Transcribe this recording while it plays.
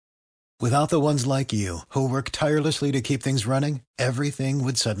Without the ones like you, who work tirelessly to keep things running, everything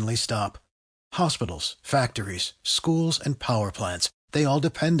would suddenly stop. Hospitals, factories, schools, and power plants, they all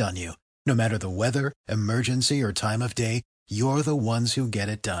depend on you. No matter the weather, emergency, or time of day, you're the ones who get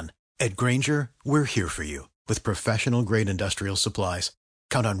it done. At Grainger, we're here for you with professional-grade industrial supplies.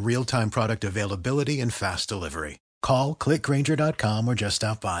 Count on real-time product availability and fast delivery. Call, click Grainger.com, or just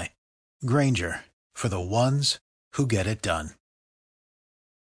stop by. Grainger, for the ones who get it done.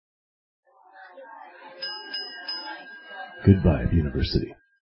 Goodbye, University.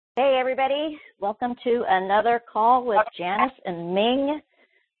 Hey, everybody. Welcome to another call with Janice and Ming.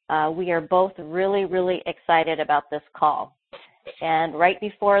 We are both really, really excited about this call. And right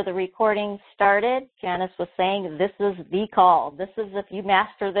before the recording started, Janice was saying, this is the call. This is, if you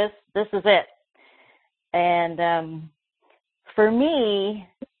master this, this is it. And for me,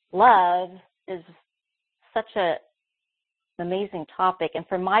 love is such an amazing topic. And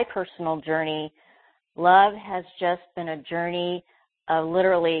for my personal journey, love has just been a journey of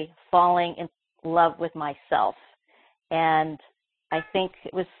literally falling in love with myself. And I think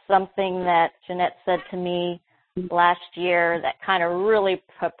it was something that Jeanette said to me last year that kind of really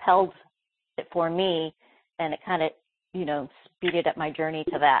propelled it for me, and it kind of, speeded up my journey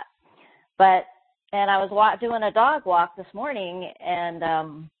to that. And I was doing a dog walk this morning,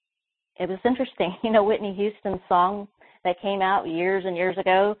 and it was interesting. Whitney Houston's song that came out years and years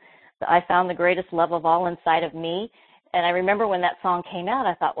ago, I found the greatest love of all inside of me. And I remember when that song came out,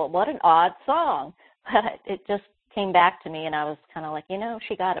 I thought, well, what an odd song. But it just came back to me, and I was kind of like,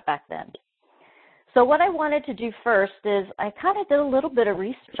 she got it back then. So what I wanted to do first is I kind of did a little bit of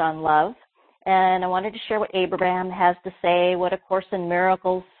research on love, and I wanted to share what Abraham has to say, what A Course in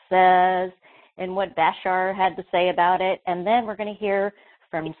Miracles says, and what Bashar had to say about it. And then we're going to hear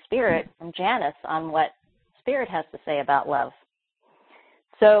from Spirit, from Janice, on what Spirit has to say about love.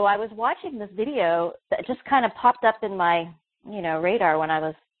 So I was watching this video that just kind of popped up in my, radar when I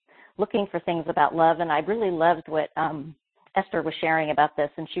was looking for things about love, and I really loved what Esther was sharing about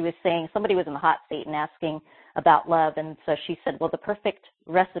this. And she was saying, somebody was in the hot seat and asking about love, and so she said, well, the perfect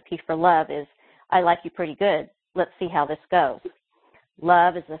recipe for love is, I like you pretty good. Let's see how this goes.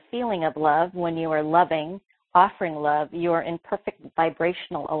 Love is a feeling of love. When you are loving, offering love, you are in perfect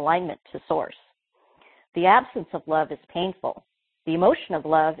vibrational alignment to Source. The absence of love is painful. The emotion of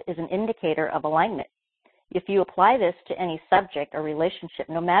love is an indicator of alignment. If you apply this to any subject or relationship,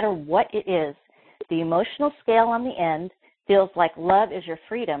 no matter what it is, the emotional scale on the end feels like love is your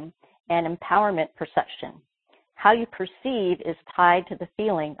freedom and empowerment perception. How you perceive is tied to the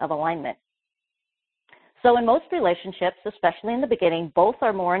feeling of alignment. So in most relationships, especially in the beginning, both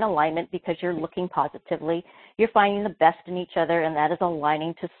are more in alignment because you're looking positively, you're finding the best in each other, and that is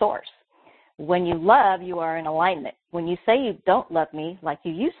aligning to Source. When you love, you are in alignment. When you say you don't love me like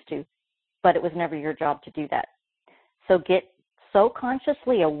you used to, but it was never your job to do that. So get so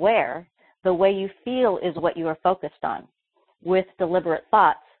consciously aware the way you feel is what you are focused on. With deliberate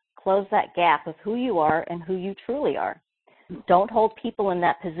thoughts, close that gap of who you are and who you truly are. Don't hold people in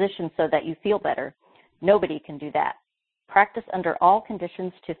that position so that you feel better. Nobody can do that. Practice under all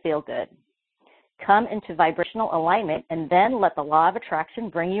conditions to feel good. Come into vibrational alignment, and then let the law of attraction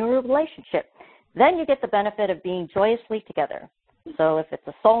bring you a relationship. Then you get the benefit of being joyously together. So if it's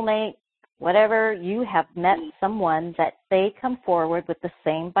a soulmate, whatever, you have met someone that they come forward with the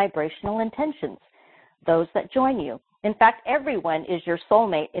same vibrational intentions, those that join you. In fact, everyone is your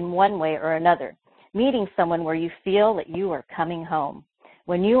soulmate in one way or another, meeting someone where you feel that you are coming home.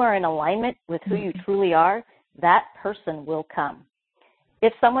 When you are in alignment with who you truly are, that person will come.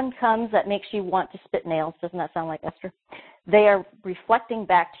 If someone comes that makes you want to spit nails, doesn't that sound like Esther? They are reflecting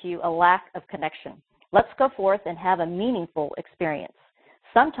back to you a lack of connection. Let's go forth and have a meaningful experience.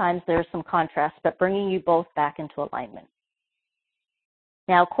 Sometimes there's some contrast, but bringing you both back into alignment.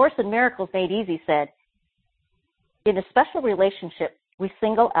 Now, A Course in Miracles Made Easy said, in a special relationship, we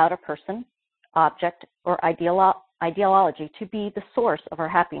single out a person, object, or ideology to be the source of our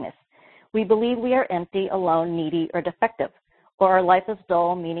happiness. We believe we are empty, alone, needy, or defective, or our life is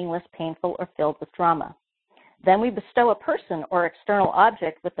dull, meaningless, painful, or filled with drama. Then we bestow a person or external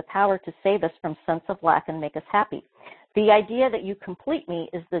object with the power to save us from sense of lack and make us happy. The idea that you complete me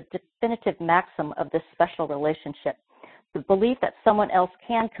is the definitive maxim of this special relationship. The belief that someone else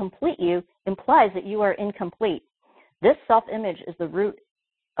can complete you implies that you are incomplete. This self-image is the root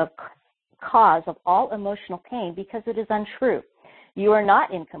of cause of all emotional pain because it is untrue. You are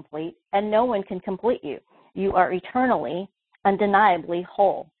not incomplete, and no one can complete you. You are eternally, undeniably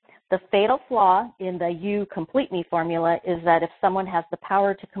whole. The fatal flaw in the you complete me formula is that if someone has the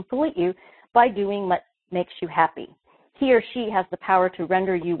power to complete you by doing what makes you happy, he or she has the power to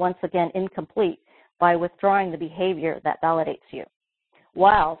render you once again incomplete by withdrawing the behavior that validates you.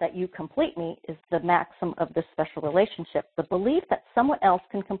 While that you complete me is the maxim of this special relationship, the belief that someone else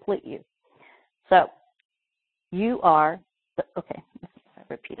can complete you. So, you are, okay, I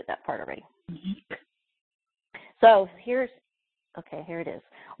repeated that part already. So, here it is.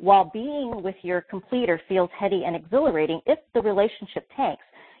 While being with your completer feels heady and exhilarating, if the relationship tanks,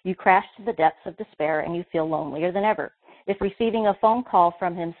 you crash to the depths of despair and you feel lonelier than ever. If receiving a phone call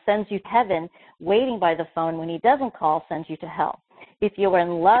from him sends you to heaven, waiting by the phone when he doesn't call sends you to hell. If you are in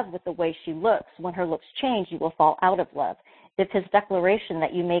love with the way she looks, when her looks change, you will fall out of love. If his declaration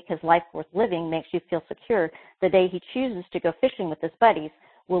that you make his life worth living makes you feel secure, the day he chooses to go fishing with his buddies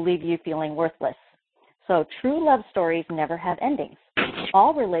will leave you feeling worthless. So true love stories never have endings.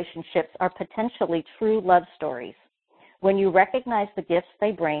 All relationships are potentially true love stories. When you recognize the gifts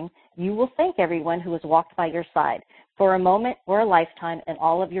they bring, you will thank everyone who has walked by your side for a moment or a lifetime, and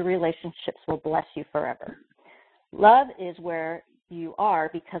all of your relationships will bless you forever. Love is where you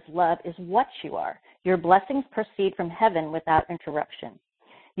are because love is what you are. Your blessings proceed from heaven without interruption.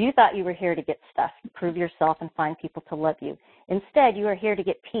 You thought you were here to get stuff, prove yourself, and find people to love you. Instead, you are here to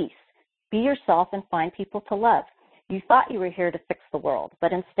get peace. Be yourself and find people to love. You thought you were here to fix the world,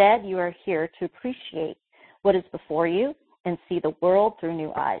 but instead you are here to appreciate what is before you and see the world through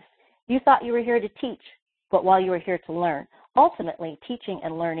new eyes. You thought you were here to teach, but while you are here to learn, ultimately teaching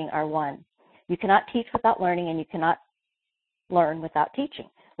and learning are one. You cannot teach without learning, and you cannot learn without teaching.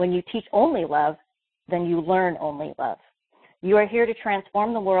 When you teach only love, then you learn only love. You are here to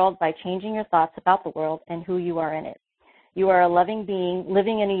transform the world by changing your thoughts about the world and who you are in it. You are a loving being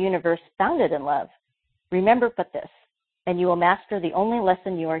living in a universe founded in love. Remember but this, and you will master the only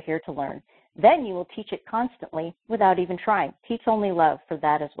lesson you are here to learn. Then you will teach it constantly without even trying. Teach only love, for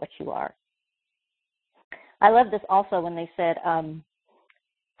that is what you are. I love this also when they said,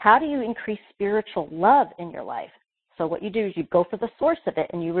 how do you increase spiritual love in your life? So what you do is you go for the source of it,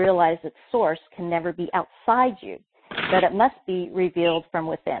 and you realize that source can never be outside you, that it must be revealed from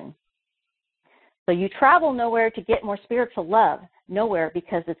within. So you travel nowhere to get more spiritual love, nowhere,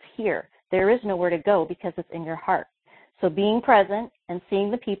 because it's here. There is nowhere to go because it's in your heart. So being present and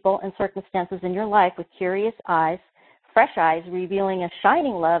seeing the people and circumstances in your life with curious eyes, fresh eyes, revealing a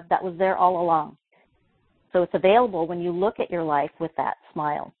shining love that was there all along. So it's available when you look at your life with that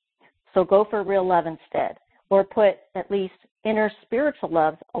smile. So go for real love instead, or put at least inner spiritual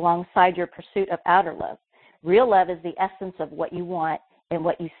love alongside your pursuit of outer love. Real love is the essence of what you want and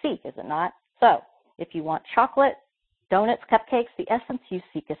what you seek, is it not? So if you want chocolate, donuts, cupcakes, the essence you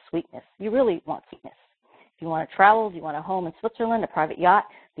seek is sweetness. You really want sweetness. If you want to travel, if you want a home in Switzerland, a private yacht,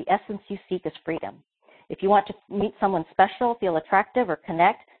 the essence you seek is freedom. If you want to meet someone special, feel attractive, or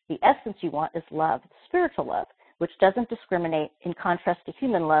connect, the essence you want is love, spiritual love, which doesn't discriminate, in contrast to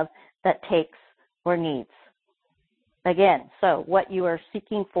human love that takes or needs. Again, so what you are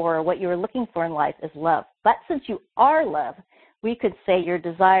seeking for or what you are looking for in life is love. But since you are love, we could say your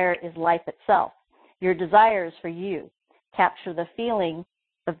desire is life itself. Your desire is for you. Capture the feeling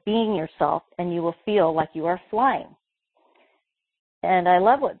of being yourself, and you will feel like you are flying. And I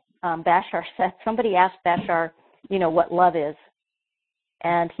love what Bashar said. Somebody asked Bashar, what love is.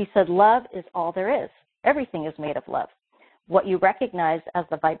 And he said, love is all there is. Everything is made of love. What you recognize as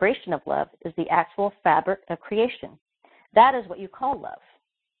the vibration of love is the actual fabric of creation. That is what you call love.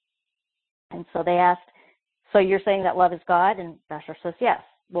 And so they asked, so you're saying that love is God? And Bashar says, yes.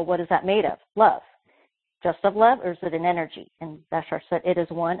 Well, what is that made of? Love. Just of love, or is it an energy? And Bashar said, it is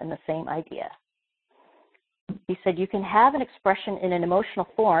one and the same idea. He said, you can have an expression in an emotional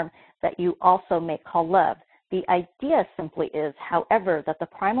form that you also may call love. The idea simply is, however, that the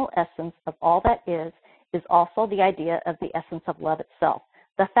primal essence of all that is also the idea of the essence of love itself,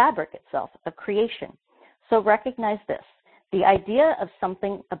 the fabric itself of creation. So recognize this. The idea of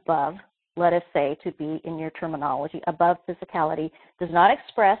something above, let us say, to be in your terminology, above physicality, does not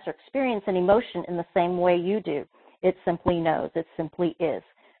express or experience an emotion in the same way you do. It simply knows. It simply is.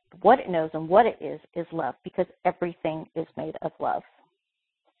 What it knows and what it is love, because everything is made of love.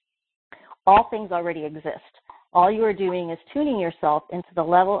 All things already exist. All you are doing is tuning yourself into the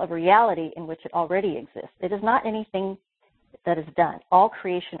level of reality in which it already exists. It is not anything that is done. All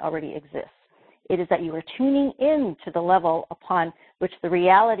creation already exists. It is that you are tuning in to the level upon which the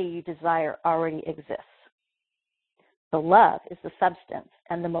reality you desire already exists. So love is the substance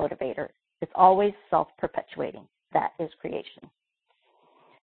and the motivator. It's always self-perpetuating. That is creation.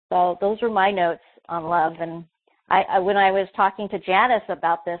 So those were my notes on love. And I when I was talking to Janice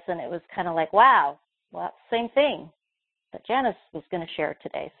about this, and it was kind of like, wow, well, same thing that Janice was going to share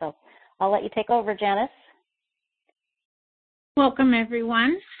today. So I'll let you take over, Janice. Welcome,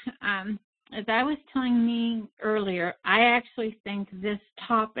 everyone. As I was telling me earlier, I actually think this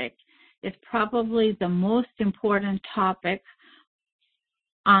topic is probably the most important topic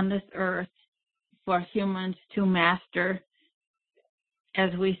on this earth for humans to master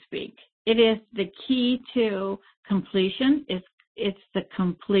as we speak. It is the key to completion. It's the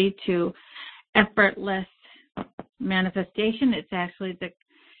complete to effortless manifestation. It's actually the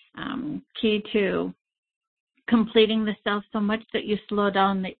key to completing the self so much that you slow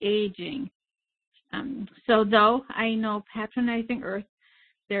down the aging. So though I know patronizing earth,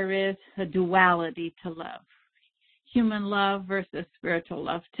 there is a duality to love, human love versus spiritual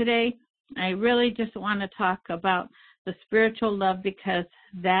love. Today, I really just want to talk about the spiritual love because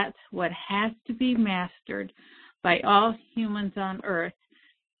that's what has to be mastered by all humans on earth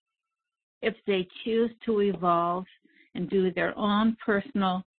if they choose to evolve and do their own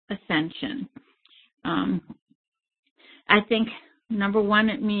personal ascension. I think, number one,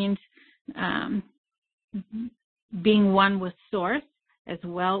 it means being one with Source as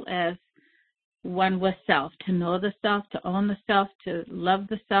well as one with self, to know the self, to own the self, to love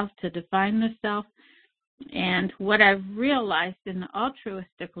the self, to define the self. And what I've realized in the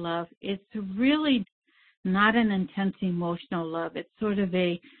altruistic love, it's really not an intense emotional love. It's sort of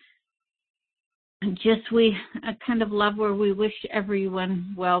a kind of love where we wish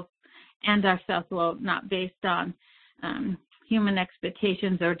everyone well and ourselves well, not based on human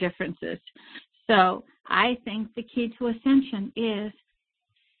expectations or differences. So I think the key to ascension is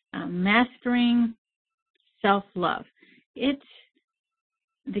mastering self-love. It's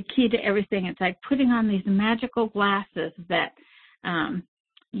the key to everything. It's like putting on these magical glasses that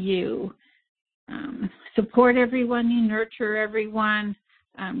you support everyone, you nurture everyone,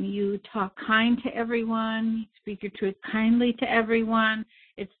 you talk kind to everyone, you speak your truth kindly to everyone.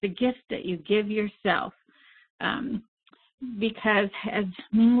 It's the gift that you give yourself. Because, as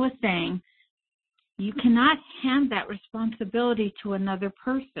Ming was saying, you cannot hand that responsibility to another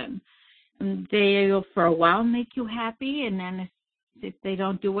person. They will for a while make you happy, and then if they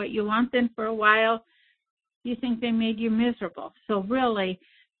don't do what you want, then for a while you think they made you miserable. So really,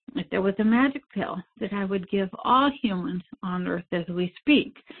 if there was a magic pill that I would give all humans on earth as we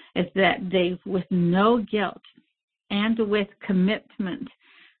speak, is that they, with no guilt and with commitment,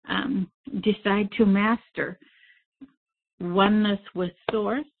 decide to master oneness with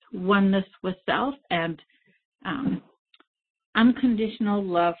Source, oneness with self, and unconditional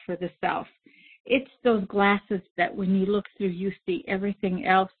love for the self. It's those glasses that when you look through, you see everything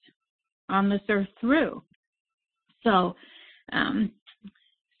else on this earth through. So I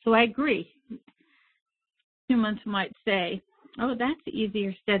agree. Humans might say, oh, that's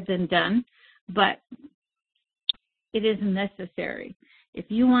easier said than done, but it is necessary. If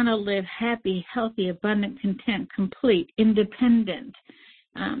you want to live happy, healthy, abundant, content, complete, independent,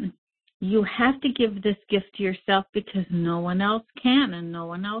 you have to give this gift to yourself because no one else can and no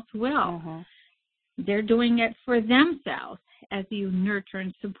one else will. Mm-hmm. They're doing it for themselves as you nurture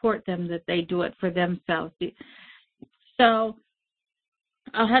and support them, that they do it for themselves. So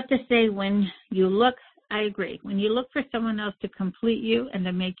I'll have to say, when you look, I agree, when you look for someone else to complete you and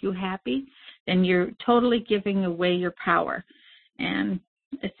to make you happy, then you're totally giving away your power. And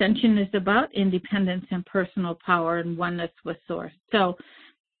ascension is about independence and personal power and oneness with Source. So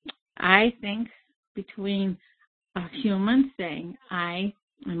I think between a human saying, I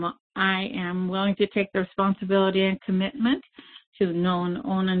am willing to take the responsibility and commitment to know and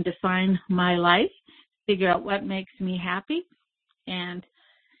own and define my life, figure out what makes me happy, and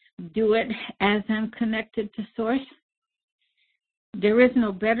do it as I'm connected to Source. There is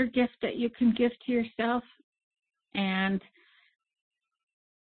no better gift that you can give to yourself, and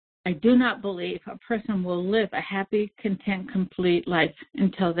I do not believe a person will live a happy, content, complete life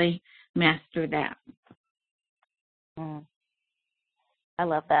until they master that. I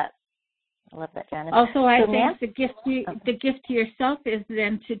love that. I love that, Janice. Also, I think the gift to yourself is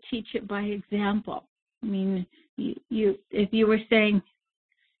then to teach it by example. I mean, if you were saying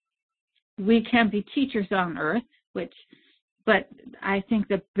we can be teachers on earth, but I think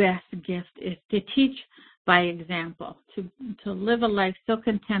the best gift is to teach by example, to live a life so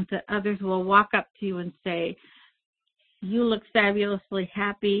content that others will walk up to you and say, you look fabulously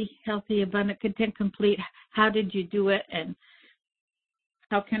happy, healthy, abundant, content, complete. How did you do it? And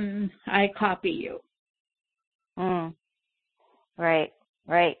how can I copy you? Right.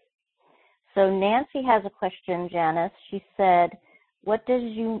 So Nancy has a question, Janice. She said, what do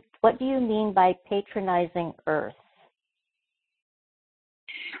you mean by patronizing Earth?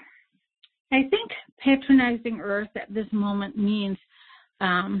 I think patronizing Earth at this moment means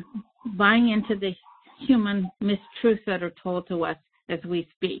buying into the human mistruths that are told to us as we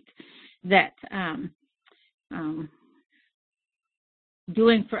speak, that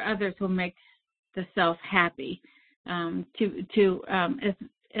doing for others will make the self happy. As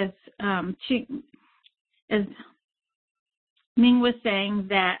Ming was saying,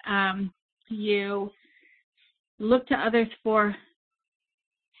 that you look to others for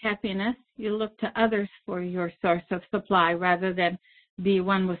happiness, you look to others for your source of supply rather than be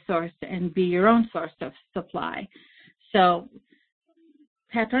one with source and be your own source of supply. So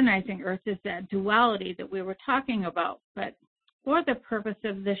patronizing earth is that duality that we were talking about. But for the purpose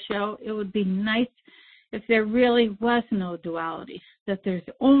of the show, it would be nice if there really was no duality, that there's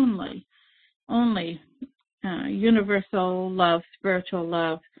only universal love, spiritual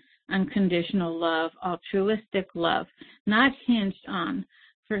love, unconditional love, altruistic love, not hinged on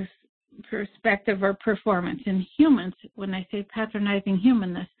perspective or performance. In humans, when I say patronizing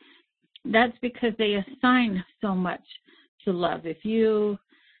humanness, that's because they assign so much to love. If you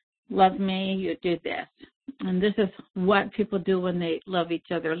love me, you do this. And this is what people do when they love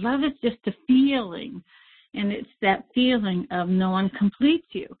each other. Love is just a feeling, and it's that feeling of no one completes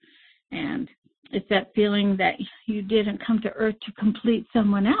you. And it's that feeling that you didn't come to earth to complete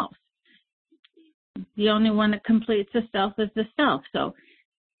someone else. The only one that completes the self is the self. So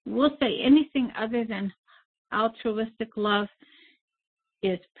we'll say anything other than altruistic love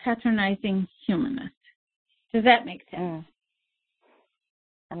is patronizing humanness. Does that make sense?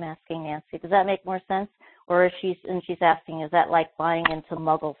 I'm asking Nancy, does that make more sense? Or is she's asking, is that like buying into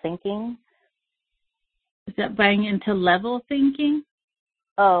muggle thinking? Is that buying into level thinking?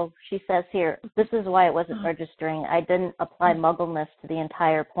 Oh, she says here, this is why it wasn't registering. I didn't apply muggleness to the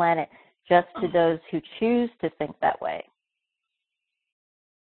entire planet, just to those who choose to think that way.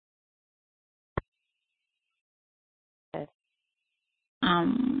 Good.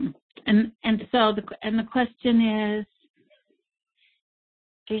 So the question is,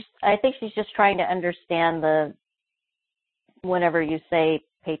 I think she's just trying to understand whenever you say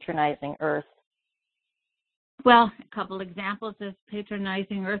patronizing earth. Well, a couple examples of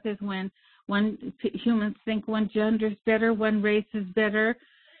patronizing earth is when humans think one gender is better, one race is better.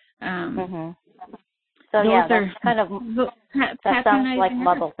 So yeah, that's kind of, that sounds like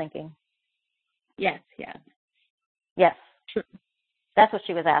muggle thinking. Yes. Yes. True. That's what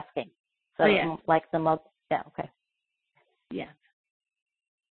she was asking. So yeah. Like the muggle, yeah, okay. Yeah.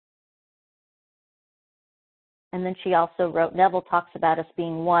 And then she also wrote, Neville talks about us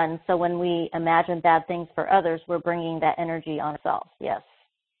being one, so when we imagine bad things for others, we're bringing that energy on ourselves. Yes,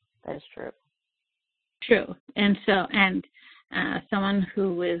 that is true. True. And someone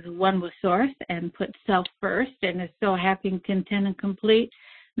who is one with source and puts self first and is so happy and content and complete,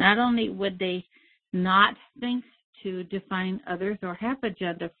 not only would they not think to define others or have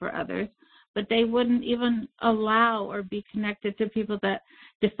agenda for others, but they wouldn't even allow or be connected to people that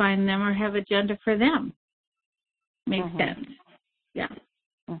define them or have agenda for them. Makes sense. Yeah.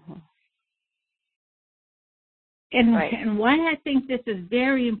 And why I think this is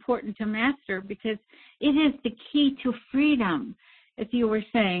very important to master, because it is the key to freedom. If you were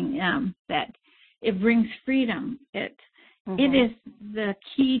saying that it brings freedom, it is the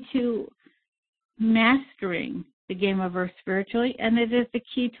key to mastering the game of earth spiritually, and it is the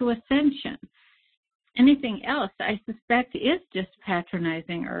key to ascension. Anything else, I suspect, is just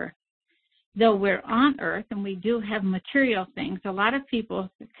patronizing earth. Though we're on earth and we do have material things, a lot of people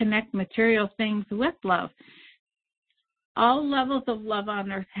connect material things with love. All levels of love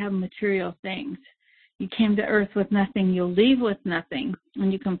on earth have material things. You came to earth with nothing, you'll leave with nothing,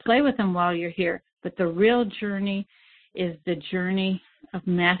 and you can play with them while you're here. But the real journey is the journey of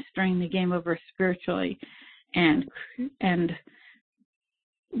mastering the game of earth spiritually, and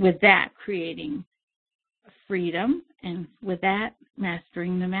with that creating freedom, and with that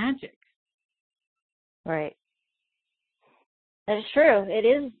mastering the magic. Right. That is true.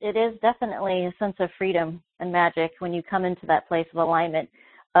 It is definitely a sense of freedom and magic when you come into that place of alignment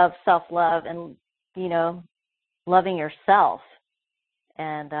of self-love and, loving yourself.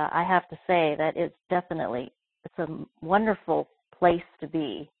 And I have to say that it's a wonderful place to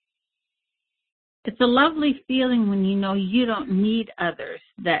be. It's a lovely feeling when you know you don't need others,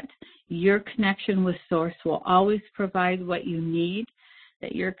 that your connection with Source will always provide what you need,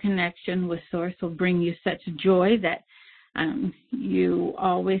 that your connection with Source will bring you such joy that you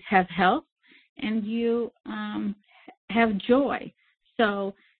always have health and you have joy.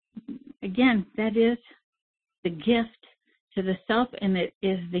 So, again, that is the gift to the self, and it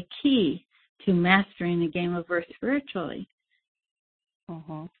is the key to mastering the game of earth spiritually.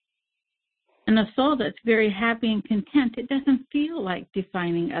 And And a soul that's very happy and content, it doesn't feel like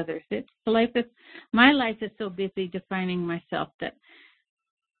defining others. My life is so busy defining myself that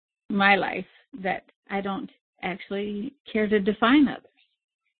I don't actually care to define others.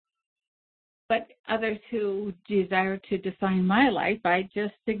 But others who desire to define my life, I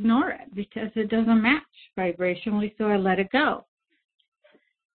just ignore it because it doesn't match vibrationally, so I let it go.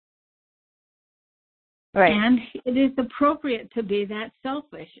 Right. And it is appropriate to be that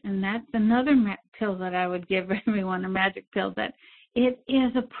selfish, and that's another pill that I would give everyone, a magic pill, that it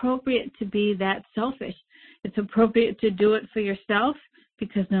is appropriate to be that selfish. It's appropriate to do it for yourself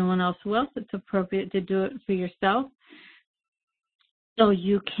because no one else will. It's appropriate to do it for yourself so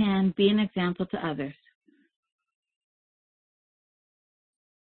you can be an example to others.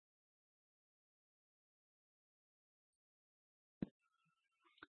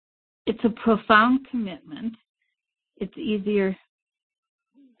 It's a profound commitment. It's easier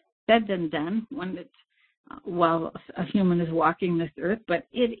said than done when it's while a human is walking this earth, but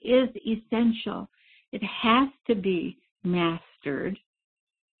it is essential. It has to be mastered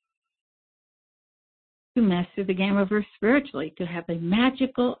to master the game of earth spiritually, to have a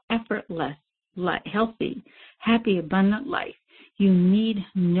magical, effortless, healthy, happy, abundant life. You need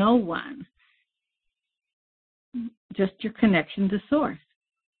no one, just your connection to Source.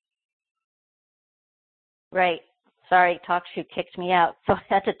 Right. Sorry, TalkShoe kicked me out, so I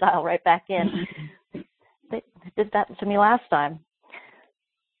had to dial right back in. They did that to me last time.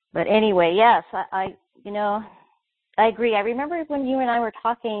 But anyway, yes, I agree. I remember when you and I were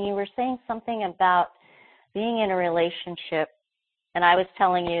talking, you were saying something about being in a relationship, and I was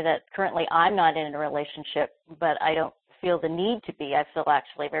telling you that currently I'm not in a relationship, but I don't feel the need to be. I feel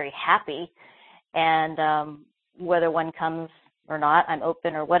actually very happy, and whether one comes or not, I'm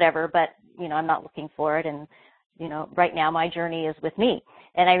open or whatever, but, I'm not looking for it, and, right now my journey is with me.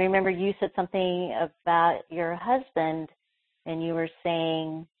 And I remember you said something about your husband, and you were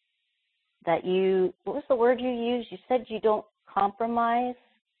saying that what was the word you used? You said you don't compromise.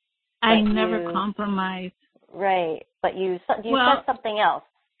 I never compromise. Right, but you said something else.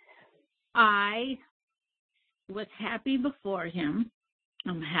 I was happy before him.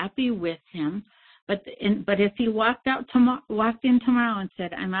 I'm happy with him. But if he walked in tomorrow and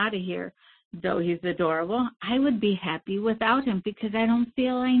said, I'm out of here, though he's adorable, I would be happy without him because I don't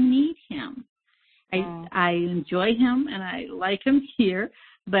feel I need him. I enjoy him and I like him here,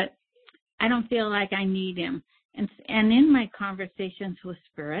 but I don't feel like I need him. And in my conversations with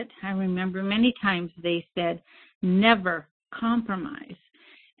Spirit, I remember many times they said, never compromise.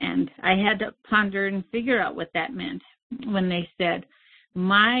 And I had to ponder and figure out what that meant when they said,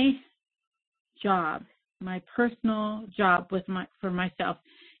 my job, my personal job for myself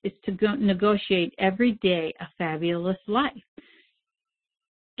is to negotiate every day a fabulous life.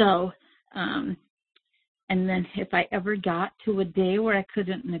 So, and then if I ever got to a day where I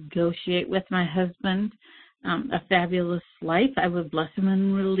couldn't negotiate with my husband a fabulous life, I would bless him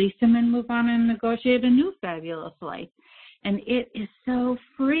and release him and move on and negotiate a new fabulous life. And it is so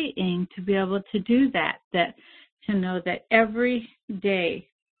freeing to be able to do that to know that every day,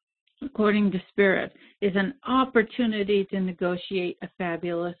 according to Spirit, is an opportunity to negotiate a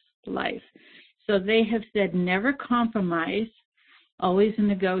fabulous life. So they have said never compromise, always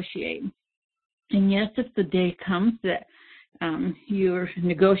negotiate. And yes, if the day comes that you're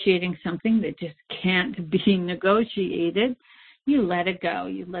negotiating something that just can't be negotiated, you let it go.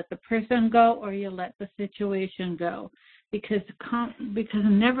 You let the person go or you let the situation go. Because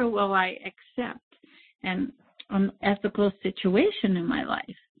never will I accept an unethical situation in my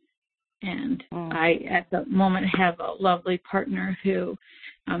life. And I, at the moment, have a lovely partner who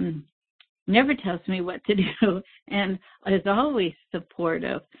never tells me what to do and is always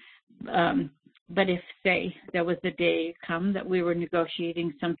supportive. But if, say, there was a day come that we were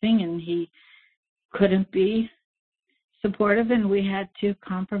negotiating something and he couldn't be supportive and we had to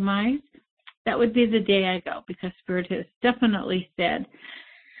compromise, that would be the day I go, because Spirit has definitely said,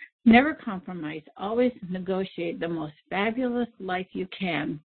 never compromise, always negotiate the most fabulous life you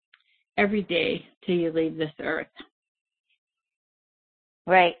can every day till you leave this earth.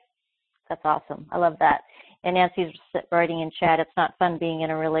 Right. That's awesome. I love that. And Nancy's writing in chat, it's not fun being in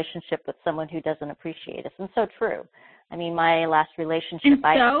a relationship with someone who doesn't appreciate us. And so true. I mean, my last relationship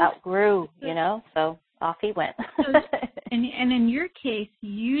I outgrew, so off he went. And in your case,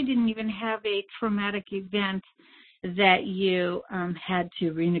 you didn't even have a traumatic event that you had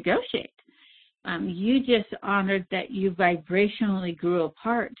to renegotiate. You just honored that you vibrationally grew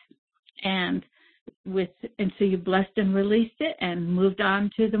apart. And so you blessed and released it and moved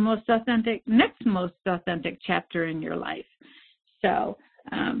on to the next most authentic chapter in your life. So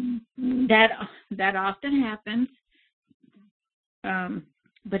that often happens.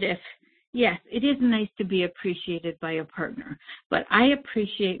 But yes, it is nice to be appreciated by a partner. But I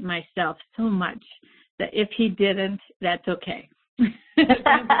appreciate myself so much that if he didn't, that's okay. Nice.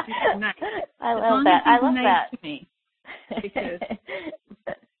 I love that. I love that. To me, because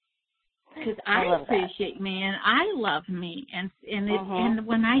I appreciate that. me and I love me, and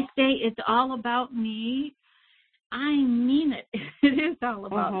when I say it's all about me, I mean it. It is all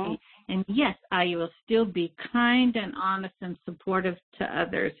about me. And yes, I will still be kind and honest and supportive to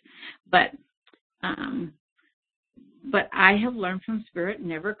others, but I have learned from Spirit,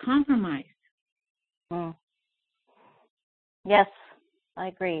 never compromise. Yes, I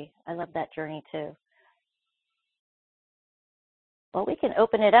agree. I love that journey too. Well, we can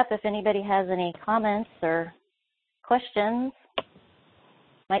open it up if anybody has any comments or questions.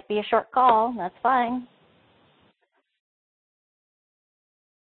 Might be a short call. That's fine.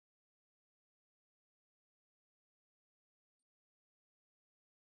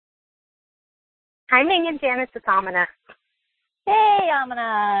 Hi, Ming and Janice. It's Amina. Hey,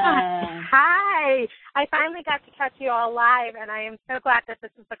 Amina. Hi. I finally got to catch you all live, and I am so glad that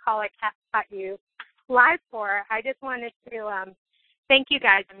this is the call I caught you live for. I just wanted to thank you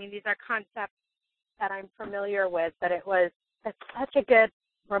guys. I mean, these are concepts that I'm familiar with, but it was such a good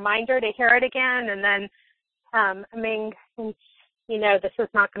reminder to hear it again. And then, Ming, you know, this is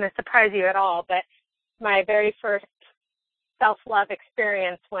not going to surprise you at all, but my very first self-love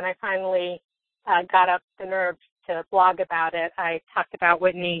experience when I finally got up the nerve to blog about it, I talked about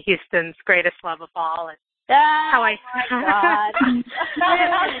Whitney Houston's greatest love of all, and how I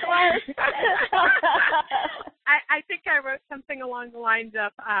think I wrote something along the lines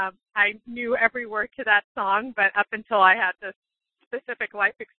of I knew every word to that song, but up until I had this specific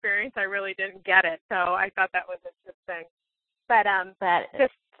life experience, I really didn't get it. So I thought that was interesting. But that is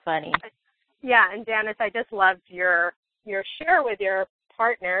funny. Yeah, and Janice, I just loved your share with your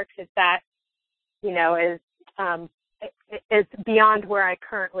partner, because that, you know, is beyond where I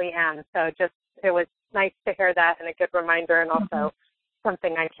currently am. So it was nice to hear that, and a good reminder, and also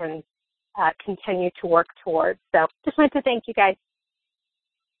something I can continue to work towards. So just wanted to thank you guys.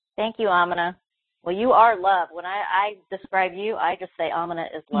 Thank you, Amina. Well, you are love. When I describe you, I just say Amina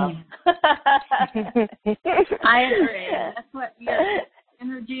is love. I agree. That's what your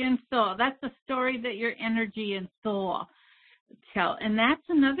energy and soul. That's the story that your energy and soul tell. And that's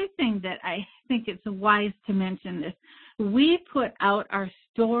another thing that I think it's wise to mention this. We put out our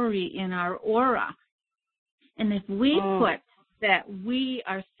story in our aura. And if we put that we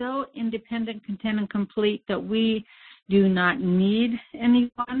are so independent, content, and complete that we do not need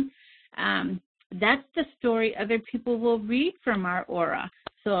anyone, that's the story other people will read from our aura.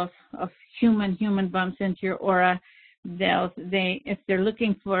 So if a human bumps into your aura, if they're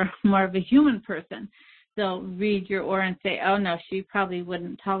looking for more of a human person, they'll read your aura and say, oh, no, she probably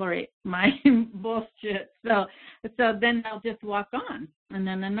wouldn't tolerate my bullshit. So then they'll just walk on. And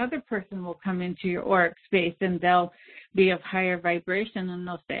then another person will come into your auric space, and they'll be of higher vibration, and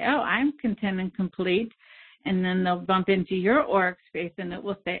they'll say, oh, I'm content and complete. And then they'll bump into your auric space, and it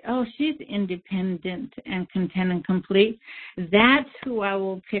will say, oh, she's independent and content and complete. That's who I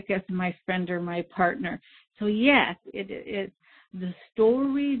will pick as my friend or my partner. So, yes, it is the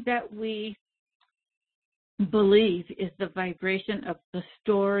story that we believe is the vibration of the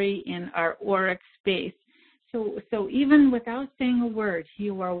story in our auric space. So even without saying a word,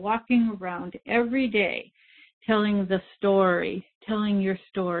 you are walking around every day telling the story, telling your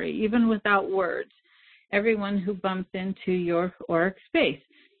story, even without words. Everyone who bumps into your auric space,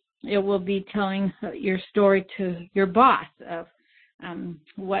 it will be telling your story to your boss of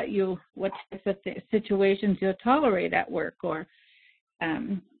what types of situations you'll tolerate at work, or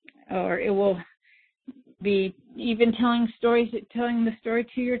it will be even telling the story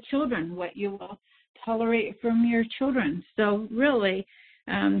to your children, what you will tolerate from your children. So really,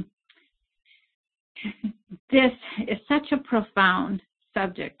 this is such a profound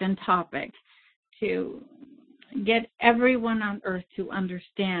subject and topic to get everyone on earth to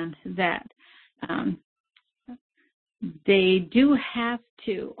understand that they do have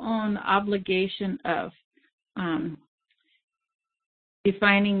to own the obligation of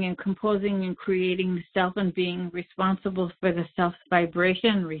defining and composing and creating the self, and being responsible for the self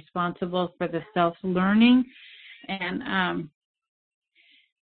vibration, responsible for the self learning, and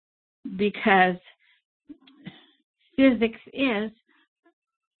because physics is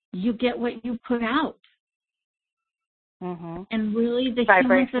you get what you put out. And really the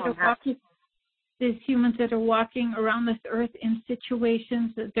humans that are walking around this earth in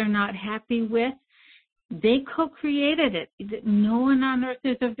situations that they're not happy with, they co-created it. No one on earth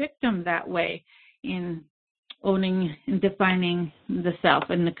is a victim that way in owning and defining the self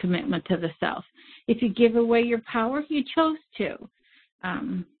and the commitment to the self. If you give away your power, you chose to.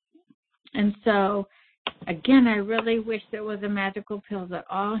 And so, again, I really wish there was a magical pill that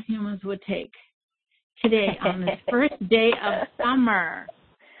all humans would take today on this first day of summer.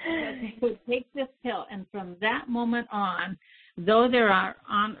 That they would take this pill, and from that moment on, though they are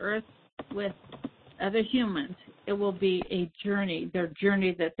on earth with other humans, it will be a journey, their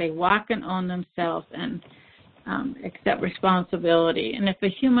journey that they walk and own themselves and accept responsibility. And if a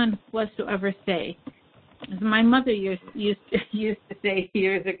human was to ever say, as my mother used to say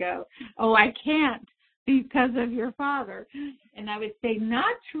years ago, "Oh, I can't because of your father," and I would say,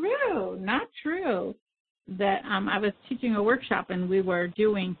 not true. That I was teaching a workshop, and we were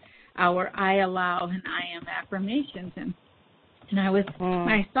doing our I allow and I am affirmations, and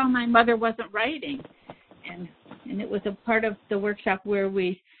I saw my mother wasn't writing, and it was a part of the workshop where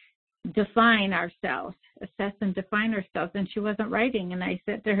we define ourselves, assess and define ourselves, and she wasn't writing. And I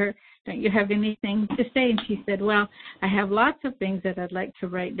said to her, "Don't you have anything to say?" And she said, "Well, I have lots of things that I'd like to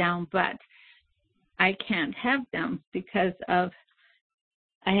write down, but I can't have them because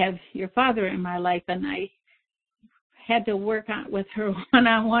I have your father in my life." And I had to work with her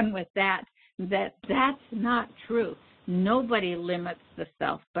one-on-one with that's not true. Nobody limits the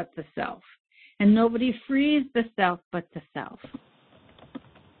self but the self. And nobody frees the self but the self.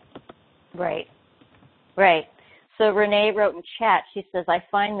 Right. So Renee wrote in chat, she says, "I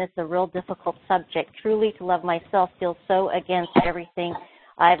find this a real difficult subject. Truly to love myself feels so against everything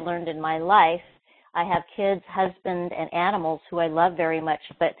I've learned in my life. I have kids, husband, and animals who I love very much,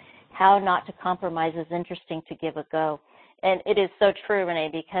 but how not to compromise is interesting to give a go." And it is so true, Renee,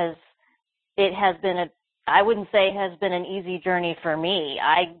 because it has been I wouldn't say it has been an easy journey for me.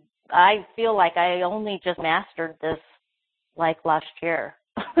 I feel like I only just mastered this like last year.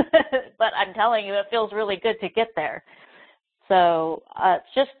 But I'm telling you, it feels really good to get there. So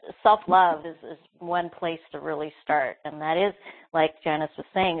just self-love is one place to really start. And that is, like Janice was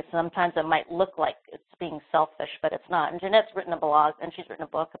saying, sometimes it might look like it's being selfish, but it's not. And Jeanette's written a blog, and she's written a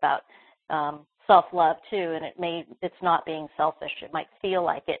book about self-love too, and it's not being selfish. It might feel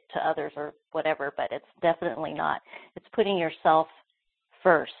like it to others or whatever, but it's definitely not. It's putting yourself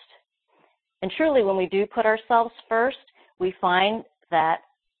first. And truly, when we do put ourselves first, we find that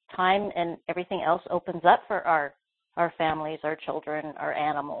time and everything else opens up for our families, our children, our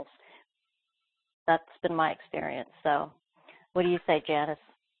animals. That's been my experience. So what do you say, Janice?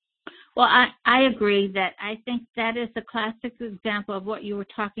 Well, I agree that I think that is a classic example of what you were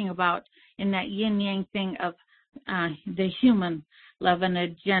talking about in that yin-yang thing of the human love and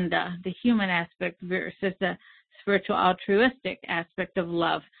agenda, the human aspect versus the spiritual altruistic aspect of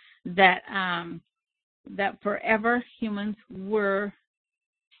love, that forever humans were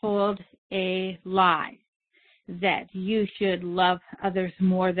told a lie, that you should love others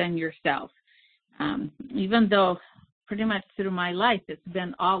more than yourself. Even though pretty much through my life it's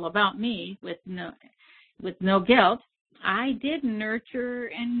been all about me with no guilt, I did nurture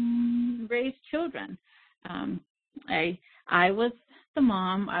and raise children. I was the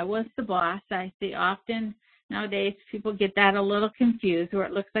mom, I was the boss. I see often nowadays people get that a little confused, where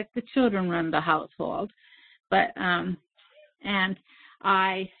it looks like the children run the household. But and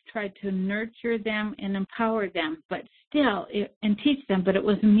I tried to nurture them and empower them, but still, and teach them, but it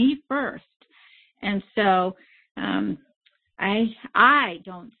was me first. And so I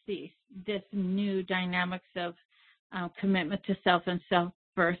don't see this new dynamics of commitment to self and self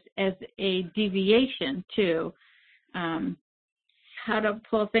first as a deviation to how to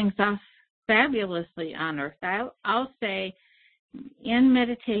pull things off fabulously on earth. I'll say in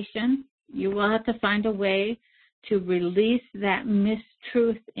meditation, you will have to find a way to release that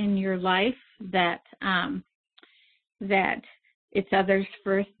mistruth in your life that it's others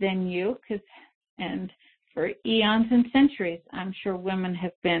first, then you, and for eons and centuries, I'm sure women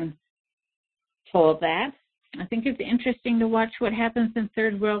have been told that. I think it's interesting to watch what happens in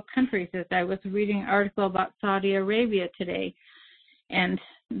third world countries. As I was reading an article about Saudi Arabia today, and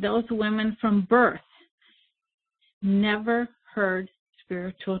those women from birth never heard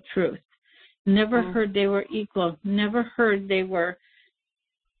spiritual truth, never heard they were equal, never heard they were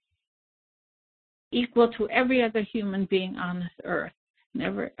equal to every other human being on this earth,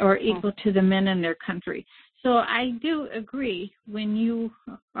 never, or equal to the men in their country. So I do agree, when you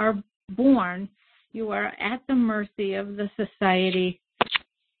are born, you are at the mercy of the society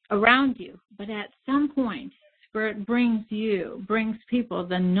around you. But at some point, Spirit brings people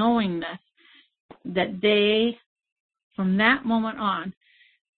the knowingness that they, from that moment on,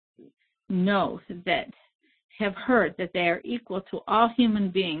 know that have heard that they are equal to all human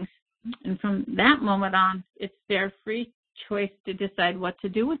beings. And from that moment on, it's their free choice to decide what to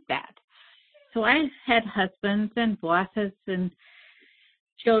do with that. So I've had husbands and bosses and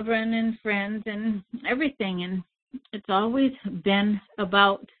children and friends and everything, and it's always been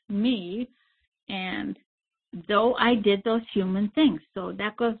about me. And though I did those human things, so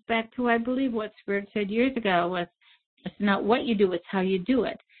that goes back to, I believe, what Spirit said years ago was, it's not what you do, it's how you do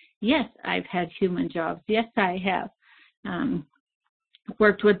it. Yes, I've had human jobs. Yes, I have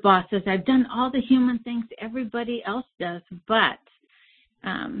worked with bosses. I've done all the human things everybody else does, but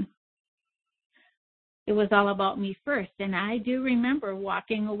it was all about me first. And I do remember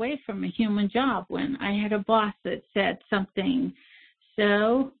walking away from a human job when I had a boss that said something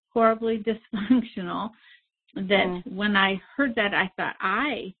so horribly dysfunctional that when I heard that, I thought,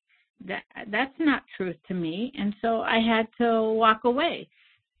 that's not truth to me. And so I had to walk away.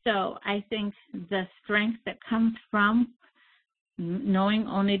 So I think the strength that comes from knowing,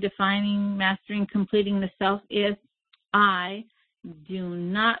 only, defining, mastering, completing the self is I do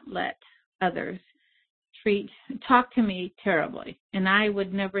not let others talk to me terribly. And I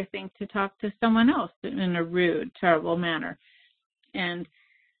would never think to talk to someone else in a rude, terrible manner. And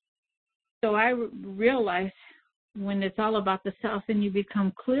so I realized when it's all about the self and you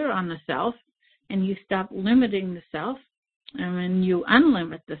become clear on the self and you stop limiting the self, and when you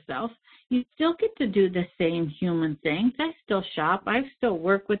unlimit the self, you still get to do the same human things. I still shop. I still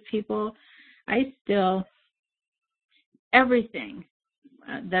work with people. I still, everything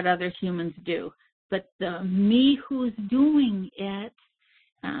that other humans do. But the me who's doing it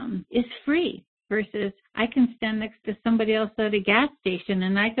is free versus I can stand next to somebody else at a gas station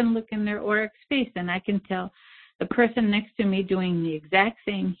and I can look in their auric space and I can tell the person next to me doing the exact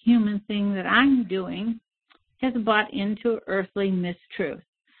same human thing that I'm doing has bought into earthly mistruth.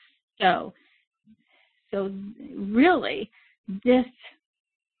 So really, this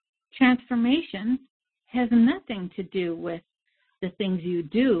transformation has nothing to do with the things you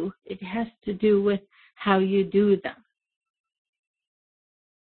do. It has to do with how you do them.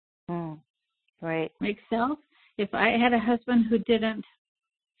 Right. Make sense? If I had a husband who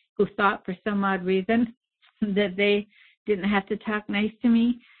thought for some odd reason that they didn't have to talk nice to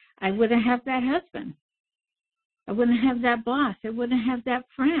me, I wouldn't have that husband. I wouldn't have that boss. I wouldn't have that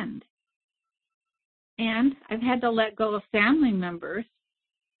friend. And I've had to let go of family members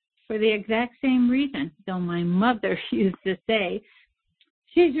for the exact same reason. So my mother used to say,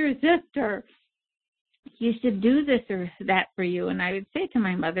 she's your sister. You should do this or that for you. And I would say to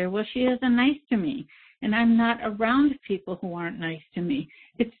my mother, well, she isn't nice to me. And I'm not around people who aren't nice to me.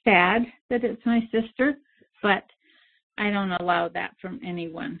 It's sad that it's my sister, but I don't allow that from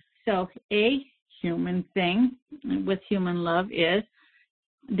anyone. So a human thing with human love is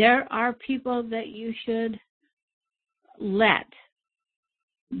there are people that you should let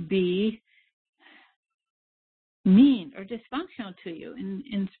be mean or dysfunctional to you.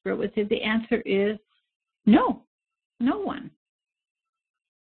 In Spirit would say the answer is no one.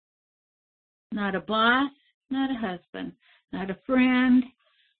 Not a boss, not a husband, not a friend,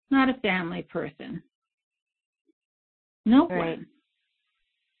 not a family person. No one.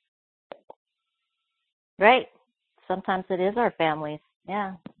 Right. Sometimes it is our families.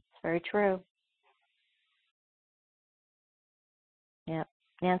 Yeah, it's very true. Yeah.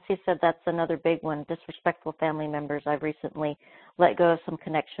 Nancy said that's another big one, disrespectful family members. I've recently let go of some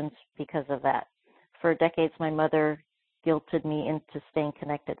connections because of that. For decades, my mother guilted me into staying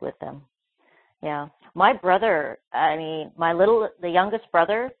connected with them. Yeah. My brother, the youngest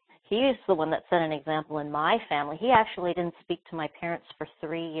brother, he's the one that set an example in my family. He actually didn't speak to my parents for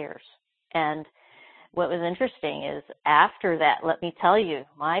 3 years. And what was interesting is after that, let me tell you,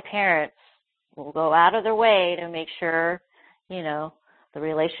 my parents will go out of their way to make sure, the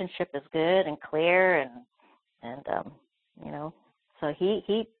relationship is good and clear and so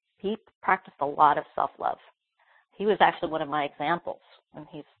he practiced a lot of self-love. He was actually one of my examples, and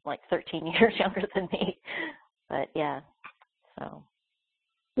he's like 13 years younger than me. But yeah, so.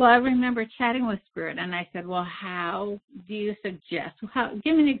 Well, I remember chatting with Spirit, and I said, well, how do you suggest,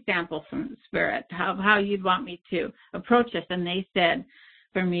 give me an example from Spirit, how you'd want me to approach this. And they said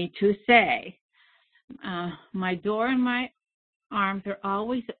for me to say, my door and my arms are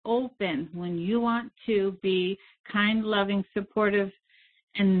always open when you want to be kind, loving, supportive,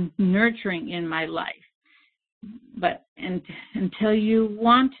 and nurturing in my life. But until you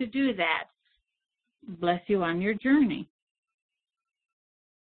want to do that, bless you on your journey.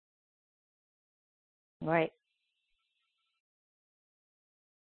 Right.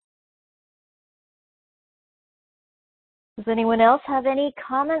 Does anyone else have any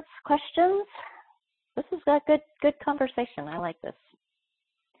comments, questions This is a good conversation. I like this.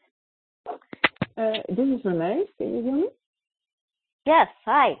 This is Renee. Can you hear me? Yes.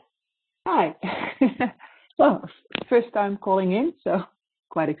 Hi. Hi. Well, first time calling in, so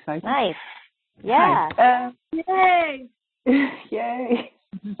quite excited. Nice. Yeah. Hi. Yay! Yay.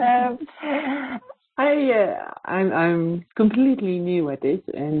 I'm completely new at this,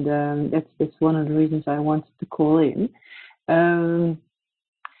 and that's one of the reasons I wanted to call in.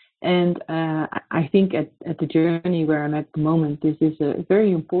 I think at the journey where I'm at the moment, this is a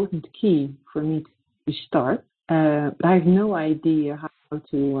very important key for me to start. But I have no idea how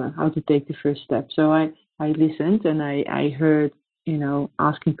to take the first step. So I listened and I heard,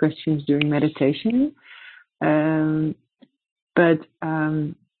 asking questions during meditation. But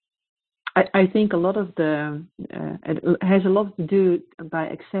I think a lot of it has a lot to do by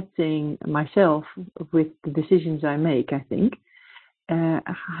accepting myself with the decisions I make, I think.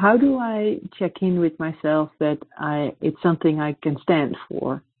 How do I check in with myself that it's something I can stand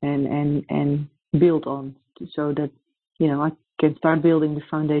for and build on, so that I can start building the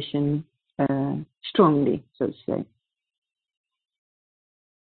foundation strongly, so to say?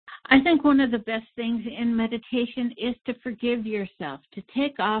 I think one of the best things in meditation is to forgive yourself, to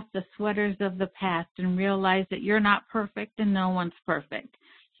take off the sweaters of the past and realize that you're not perfect and no one's perfect.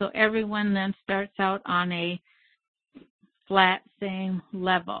 So everyone then starts out on a flat, same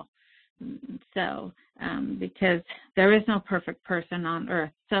level. So, because there is no perfect person on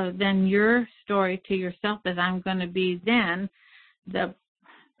earth. So then your story to yourself is, I'm going to be then the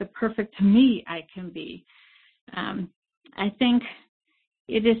perfect me I can be. I think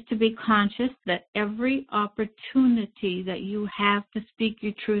it is to be conscious that every opportunity that you have to speak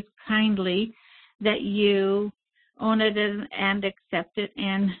your truth kindly, that you own it and accept it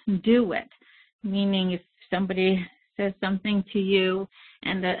and do it. Meaning, if somebody says something to you,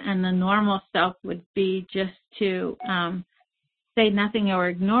 and the normal self would be just to say nothing or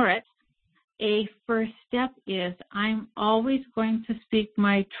ignore it, a first step is, I'm always going to speak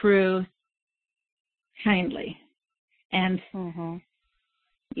my truth kindly. And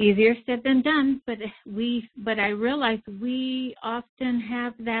easier said than done, but I realize we often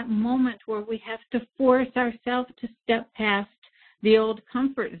have that moment where we have to force ourselves to step past the old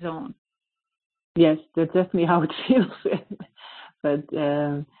comfort zone. Yes, that's definitely how it feels. But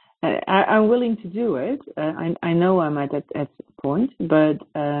I'm willing to do it. I know I'm at that point, but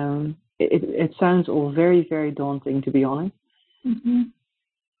it sounds all very, very daunting, to be honest. Mm-hmm.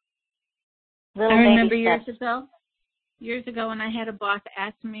 I remember years ago when I had a boss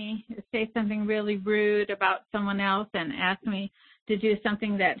ask me to say something really rude about someone else and ask me to do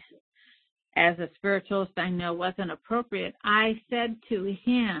something that, as a spiritualist, I know wasn't appropriate. I said to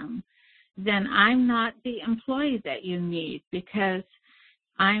him, then I'm not the employee that you need, because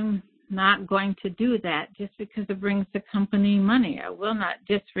I'm not going to do that just because it brings the company money. I will not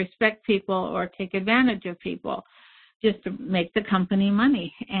disrespect people or take advantage of people just to make the company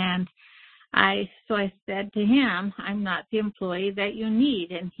money. And I said to him, I'm not the employee that you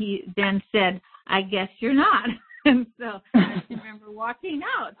need. And he then said, I guess you're not. And so I remember walking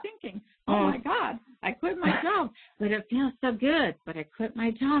out thinking, oh my God, I quit my job, but it feels so good. But I quit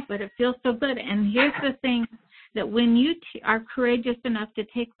my job, but it feels so good. And here's the thing, that when you are courageous enough to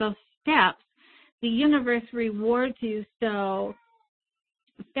take those steps, the universe rewards you so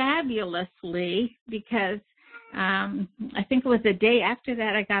fabulously, because I think it was the day after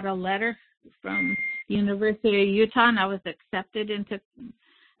that I got a letter from the University of Utah, and I was accepted into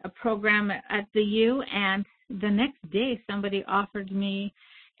a program at the U, and the next day somebody offered me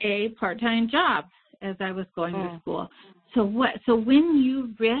a part-time job as I was going to school. So when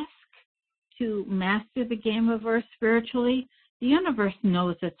you risk to master the game of Earth spiritually, the universe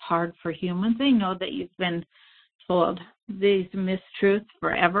knows it's hard for humans. They know that you've been told these mistruths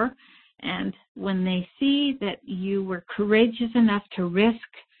forever. And when they see that you were courageous enough to risk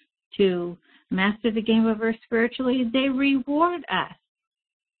to master the game of Earth spiritually, they reward us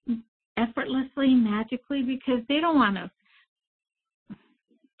effortlessly, magically, because they don't want to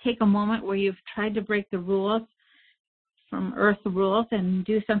take a moment where you've tried to break the rules from Earth rules and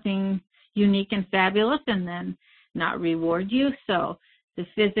do something unique and fabulous and then not reward you. So the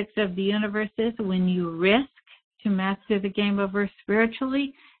physics of the universe is, when you risk to master the game of Earth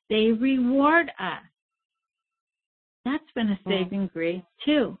spiritually, they reward us. That's been a saving grace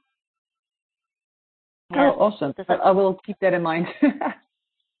too. Yes. Oh, awesome. I will keep that in mind.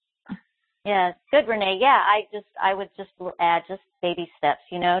 Yeah, good, Renee. Yeah, I would just add just baby steps,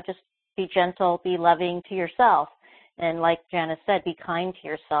 just be gentle, be loving to yourself. And like Janice said, be kind to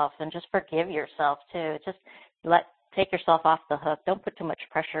yourself and just forgive yourself too. Just take yourself off the hook. Don't put too much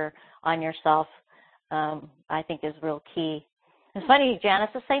pressure on yourself. I think is real key. It's funny, Janice,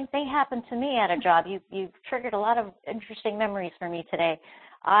 the same thing happened to me at a job. You triggered a lot of interesting memories for me today.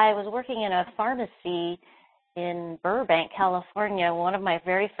 I was working in a pharmacy in Burbank, California, one of my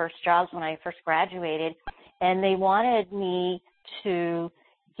very first jobs when I first graduated, and they wanted me to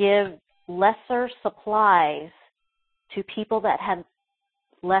give lesser supplies to people that had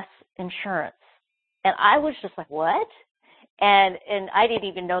less insurance. And I was just like, what? And I didn't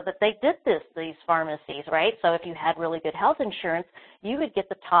even know that they did these pharmacies, right? So if you had really good health insurance, you would get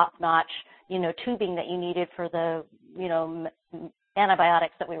the top-notch, tubing that you needed for the,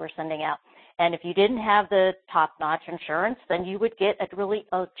 antibiotics that we were sending out. And if you didn't have the top-notch insurance, then you would get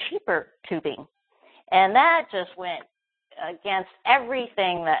a cheaper tubing. And that just went against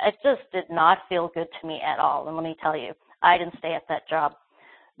everything. It just did not feel good to me at all. And let me tell you, I didn't stay at that job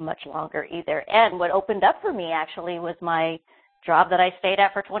much longer either. And what opened up for me actually was my job that I stayed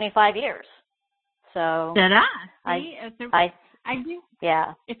at for 25 years. So I do.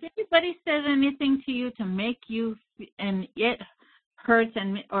 Yeah. If anybody says anything to you to make you, and it hurts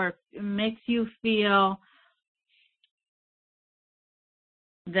or makes you feel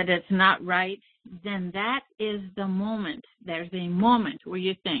that it's not right, then that is the moment. There's a moment where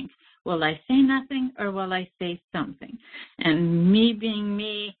you think, will I say nothing or will I say something? And me being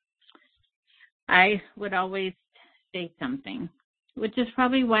me, I would always say something, which is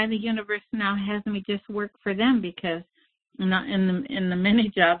probably why the universe now has me just work for them, because in the many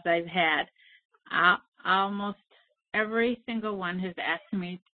jobs I've had, almost every single one has asked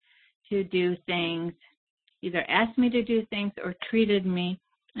me to do things, either asked me to do things or treated me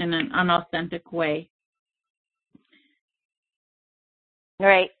in an unauthentic way.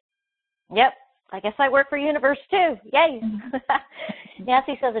 Right. Yep. I guess I work for universe too. Yay.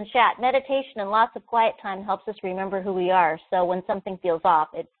 Nancy says in chat, meditation and lots of quiet time helps us remember who we are. So when something feels off,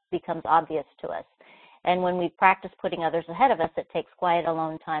 it becomes obvious to us. And when we practice putting others ahead of us, it takes quiet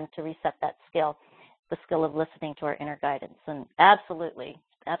alone time to reset that skill, the skill of listening to our inner guidance. And absolutely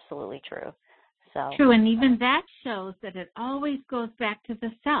true. So true, and even that shows that it always goes back to the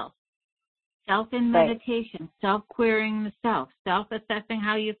self. Self in meditation, right. Self-querying the self, self-assessing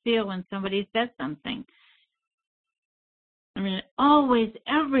how you feel when somebody says something. I mean, always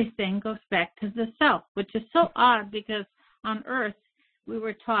everything goes back to the self, which is so odd because on Earth we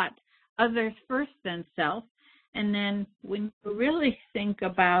were taught others first, then self. And then when you really think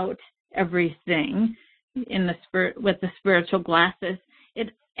about everything in the spirit with the spiritual glasses,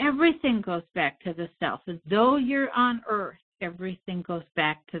 everything goes back to the self. As though you're on Earth, everything goes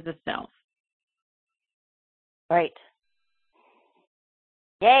back to the self. Right.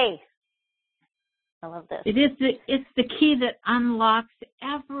 Yay. I love this. It's the key that unlocks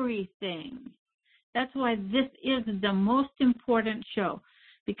everything. That's why this is the most important show,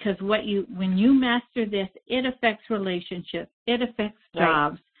 because when you master this, it affects relationships, it affects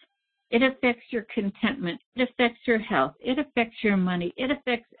jobs, it affects your contentment, it affects your health, it affects your money, it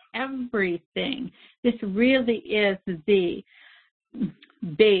affects everything. This really is the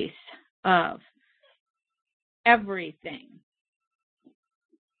base of everything.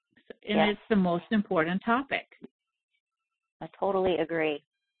 And it's the most important topic. I totally agree.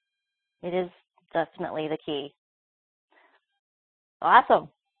 It is definitely the key. Awesome.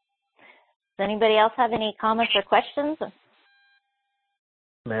 Does anybody else have any comments or questions?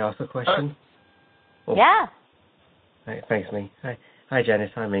 May I ask a question? Yeah. Thanks, Ming. Hi,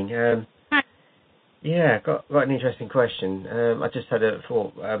 Janice. Hi, Ming. Hi. Yeah, got an interesting question. I just had a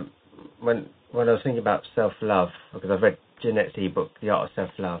thought. When I was thinking about self-love, because I've read Jeanette's ebook, The Art of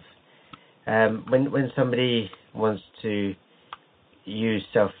Self-Love. When somebody wants to use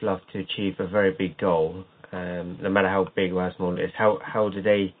self-love to achieve a very big goal, no matter how big or how small it is, how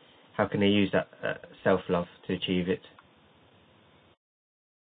can they use that self-love to achieve it?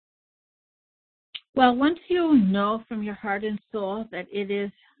 Well, once you know from your heart and soul that it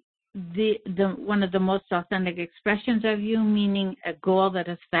is the one of the most authentic expressions of you, meaning a goal that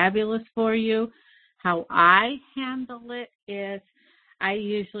is fabulous for you, how I handle it is I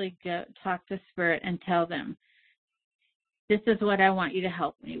usually talk to Spirit and tell them, this is what I want you to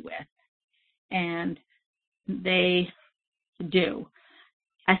help me with. And they do.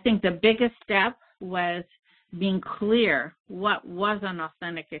 I think the biggest step was being clear what was an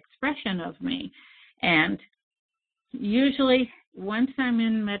authentic expression of me. And usually once I'm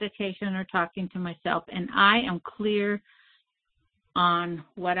in meditation or talking to myself and I am clear on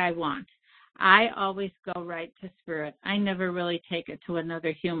what I want, I always go right to Spirit. I never really take it to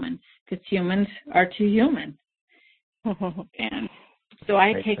another human because humans are too human. And so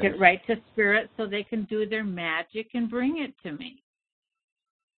I take it right to Spirit so they can do their magic and bring it to me.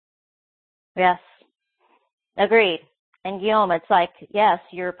 Yes. Agreed. And Guillaume, it's like, yes,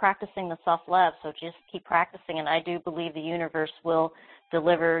 you're practicing the self-love, so just keep practicing, and I do believe the universe will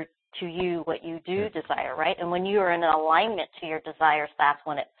deliver to you what you do desire, right? And when you are in alignment to your desires, that's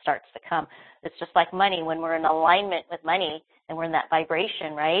when it starts to come. It's just like money. When we're in alignment with money and we're in that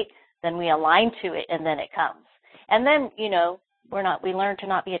vibration, right, then we align to it, and then it comes. And then, we learn to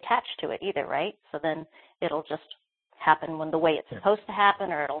not be attached to it either, right? So then it'll just happen when the way it's supposed to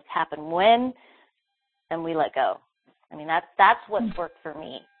happen, or it'll happen when, and we let go. I mean, that's what's worked for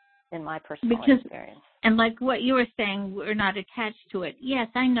me in my personal experience. And like what you were saying, we're not attached to it. Yes,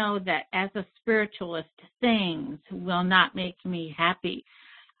 I know that as a spiritualist, things will not make me happy.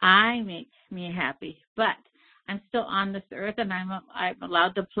 I make me happy, but I'm still on this earth, and I'm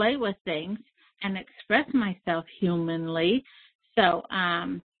allowed to play with things and express myself humanly. So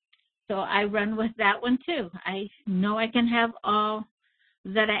I run with that one too. I know I can have all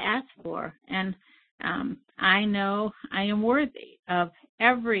that I ask for, and I know I am worthy of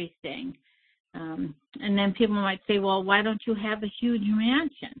everything. And then people might say, well, why don't you have a huge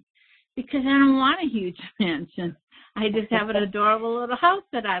mansion? Because I don't want a huge mansion. I just have an adorable little house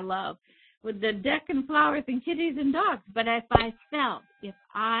that I love with the deck and flowers and kitties and dogs. But if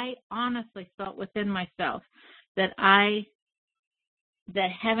I honestly felt within myself that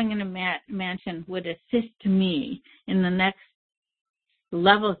having a mansion would assist me in the next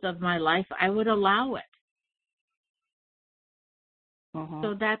levels of my life, I would allow it.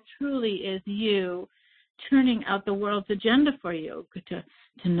 So that truly is you turning out the world's agenda for you.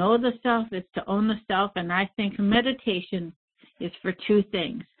 To know the self is to own the self, and I think meditation is for two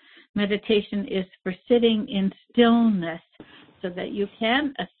things. Meditation is for sitting in stillness so that you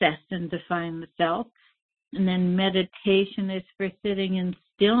can assess and define the self, and then meditation is for sitting in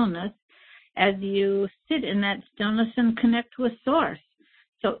stillness as you sit in that stillness and connect with Source.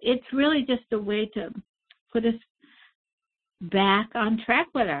 So it's really just a way to put us back on track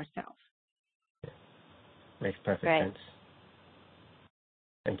with ourselves. Makes perfect sense.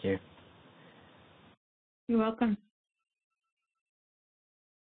 Thank you. You're welcome.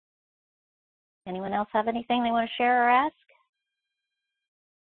 Anyone else have anything they want to share or ask?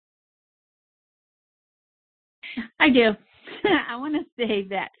 I do. I want to say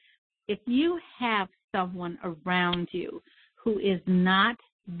that if you have someone around you who is not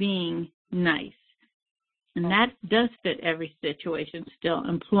being nice, and that does fit every situation still,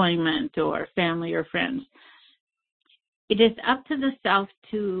 employment or family or friends, it is up to the self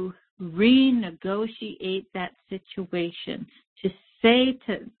to renegotiate that situation, to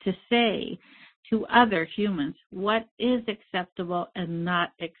say to other humans what is acceptable and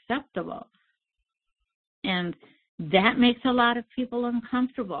not acceptable. And that makes a lot of people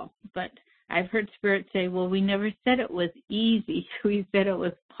uncomfortable. But I've heard Spirit say, well, we never said it was easy. We said it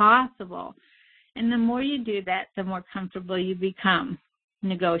was possible. And the more you do that, the more comfortable you become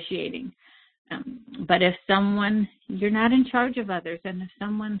negotiating. But if you're not in charge of others, and if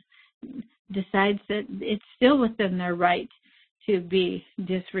someone decides that it's still within their right to be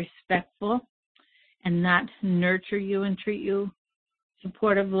disrespectful and not nurture you and treat you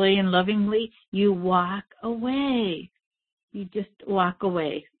supportively and lovingly, you walk away. You just walk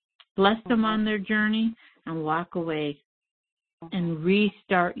away. Bless them on their journey and walk away and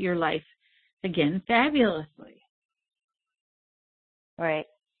restart your life again fabulously. Right.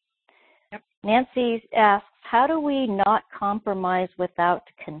 Yep. Nancy asks, how do we not compromise without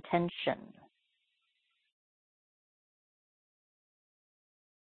contention?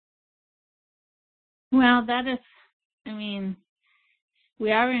 Well,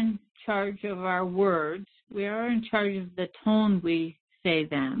 we are in charge of our words. We are in charge of the tone we say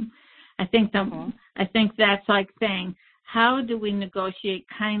them. I think that's like saying, how do we negotiate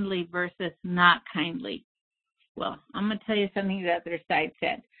kindly versus not kindly? Well, I'm going to tell you something the other side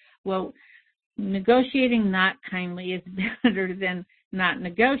said. Well, negotiating not kindly is better than not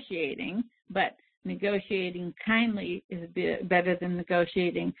negotiating, but negotiating kindly is better than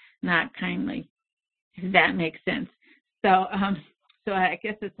negotiating not kindly, if that makes sense. So I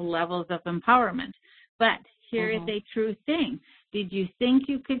guess it's levels of empowerment. But here is a true thing. Did you think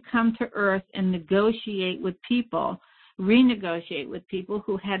you could come to Earth and renegotiate with people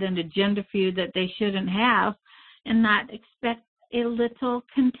who had an agenda for you that they shouldn't have, and not expect a little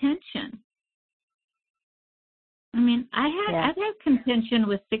contention? I mean, I've had contention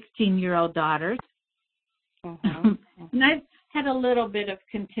with 16-year-old daughters. And I've had a little bit of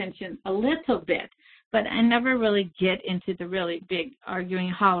contention, but I never really get into the really big arguing,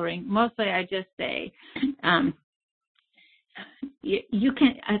 hollering. Mostly I just say, you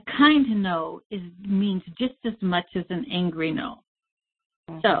can, a kind no means just as much as an angry no.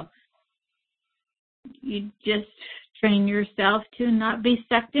 So you just train yourself to not be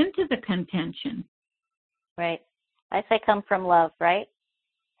sucked into the contention. Right. I say come from love, right?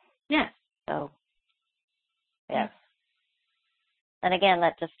 Yes. So, yes. And again,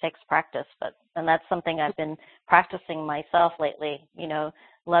 that just takes practice, and that's something I've been practicing myself lately,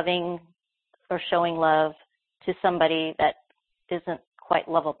 loving or showing love to somebody that isn't quite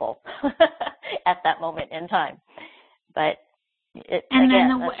lovable at that moment in time. But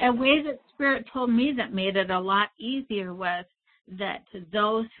a way that Spirit told me that made it a lot easier was that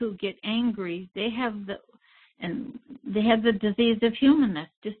those who get angry, they have the disease of humanness.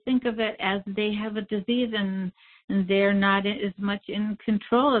 Just think of it as they have a disease and they're not as much in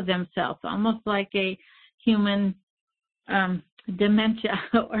control of themselves, almost like a human dementia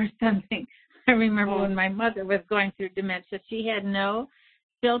or something. I remember when my mother was going through dementia, she had no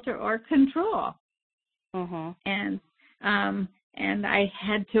filter or control. And I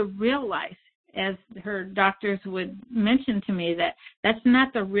had to realize, as her doctors would mention to me, that that's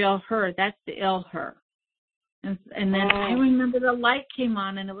not the real her, that's the ill her. And then I remember the light came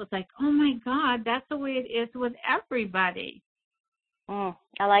on, and it was like, oh, my God, that's the way it is with everybody. I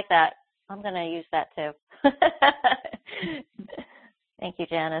like that. I'm going to use that, too. Thank you,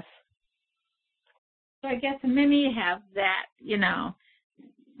 Janice. So I guess many have that,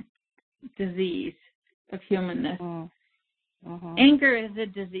 disease of humanness. Anger is a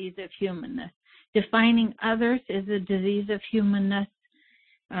disease of humanness. Defining others is a disease of humanness.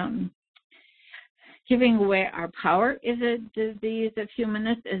 Giving away our power is a disease of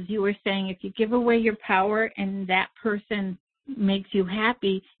humanness. As you were saying, if you give away your power and that person makes you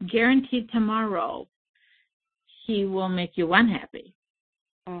happy, guaranteed tomorrow he will make you unhappy.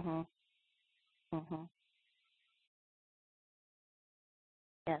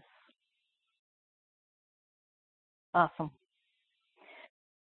 Yes. Awesome.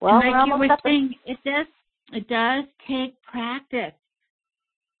 Well, and like you were saying, it does take practice.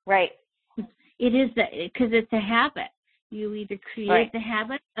 Right. It is because it's a habit. You either create the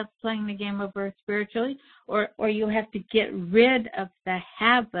habit of playing the game of Earth spiritually, or you have to get rid of the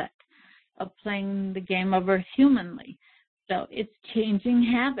habit of playing the game of Earth humanly. So it's changing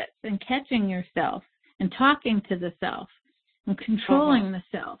habits and catching yourself and talking to the self and controlling the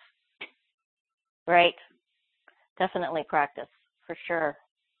self. Right. Definitely practice, for sure.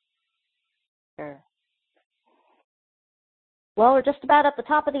 Well, we're just about at the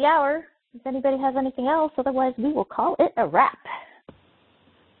top of the hour. If anybody has anything else, otherwise we will call it a wrap.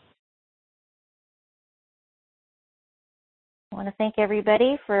 I want to thank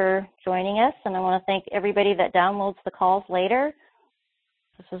everybody for joining us, and I want to thank everybody that downloads the calls later.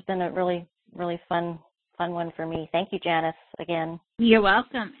 This has been a really, really fun one for me. Thank you, Janice, again. You're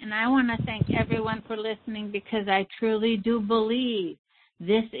welcome. And I want to thank everyone for listening, because I truly do believe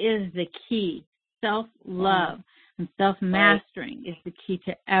this is the key. Self-love and self-mastering is the key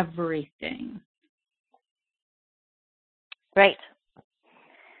to everything. Great.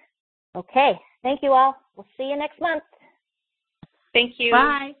 Okay. Thank you all. We'll see you next month. Thank you.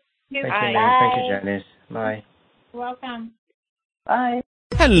 Bye. Thank you, Bye. Thank you, Janice. Bye. You're welcome. Bye.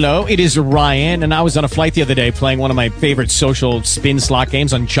 Hello, it is Ryan, and I was on a flight the other day playing one of my favorite social spin slot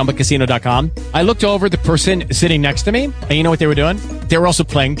games on ChumbaCasino.com. I looked over at the person sitting next to me, and you know what they were doing? They were also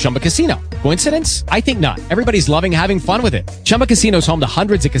playing Chumba Casino. Coincidence? I think not. Everybody's loving having fun with it. Chumba Casino is home to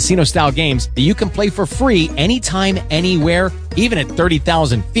hundreds of casino-style games that you can play for free anytime, anywhere, even at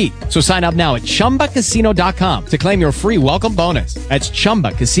 30,000 feet. So sign up now at ChumbaCasino.com to claim your free welcome bonus. That's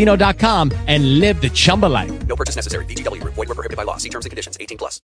ChumbaCasino.com and live the Chumba life. No purchase necessary. VGW. Void where prohibited by law. See terms and conditions. 18+.